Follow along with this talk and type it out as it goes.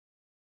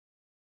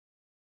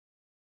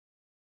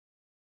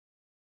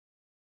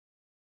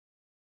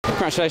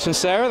Congratulations,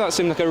 Sarah. That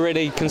seemed like a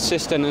really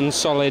consistent and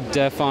solid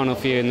final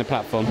for you in the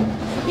platform.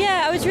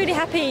 Yeah, I was really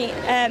happy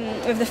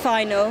with the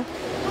final,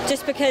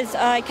 just because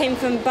I came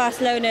from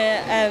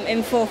Barcelona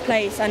in 4th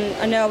place, and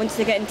I know I wanted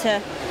to get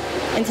into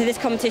this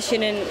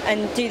competition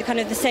and do kind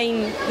of the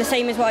same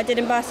as what I did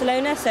in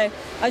Barcelona. So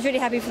I was really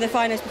happy for the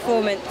finals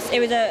performance.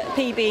 It was a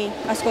PB.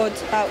 I scored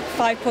about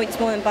 5 points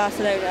more than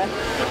Barcelona,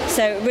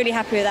 so really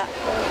happy with that.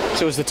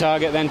 So was the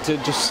target then to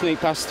just sneak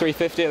past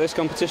 350 at this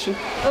competition?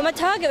 Well, my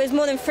target was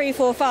more than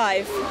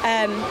 345,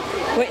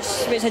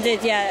 which I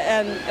did.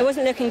 Yeah, it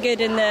wasn't looking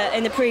good in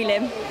the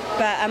prelim,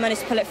 but I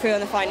managed to pull it through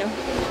on the final.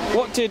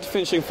 What did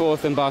finishing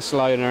 4th in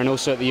Barcelona and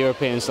also at the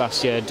Europeans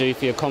last year do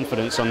for your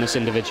confidence on this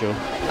individual?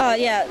 Oh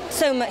yeah,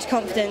 so much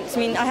confidence. I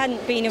mean, I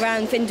hadn't been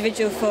around for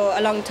individual for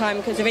a long time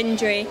because of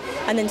injury,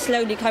 and then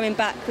slowly coming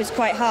back was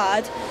quite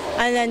hard.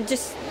 And then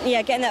just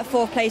getting that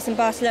 4th place in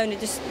Barcelona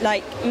just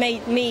like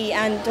made me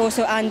and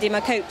also Andy, my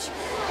coach,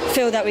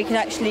 feel that we could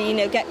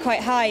actually get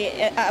quite high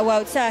at a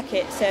world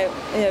circuit. So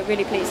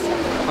really pleased.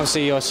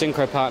 Obviously your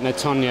synchro partner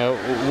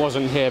Tonya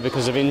wasn't here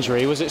because of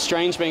injury. Was it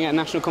strange being at a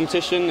national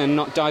competition and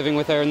not diving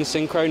with her in the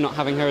synchro, not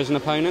having her as an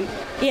opponent?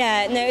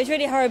 Yeah, no, it was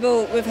really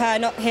horrible with her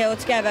not here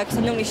altogether, because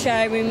I normally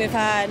share a room with her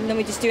and then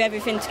we just do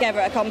everything together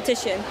at a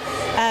competition.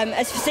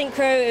 As for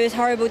synchro, it was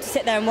horrible to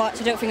sit there and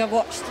watch. I don't think I've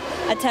watched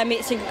a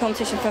 10-metre synchro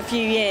competition for a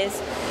few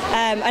years.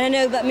 And I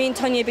know that me and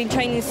Tonya had been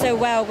training so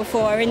well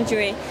before our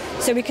injury,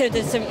 so we could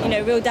have done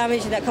some real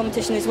damage in that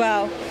competition as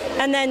well.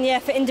 And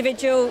then for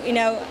individual, me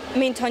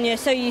and Tonya are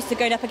so used to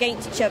going up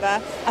against each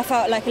other, I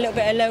felt like a little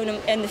bit alone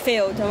in the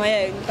field on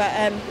my own. But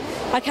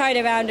I carried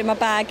around in my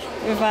bag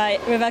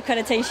with our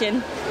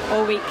connotation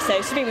all week,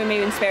 so she's been with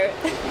me in spirit.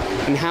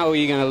 And how are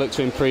you going to look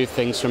to improve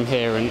things from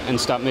here and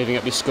start moving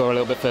up your score a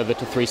little bit further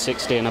to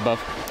 360 and above?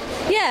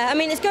 Yeah, I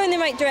mean, it's going in the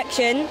right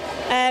direction.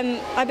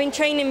 I've been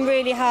training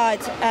really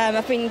hard.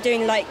 I've been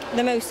doing like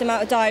the most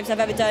amount of dives I've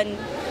ever done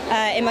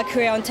in my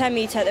career on 10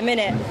 metre at the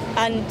minute.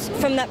 And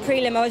from that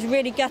prelim, I was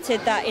really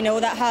gutted that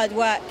all that hard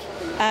work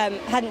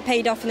hadn't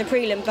paid off in the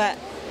prelim. But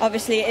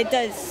obviously, it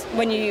does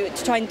when you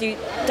try and do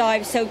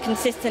dives so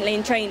consistently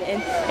in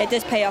training. It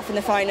does pay off in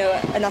the final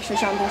at National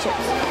Championships.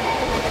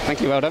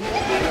 Thank you, well done.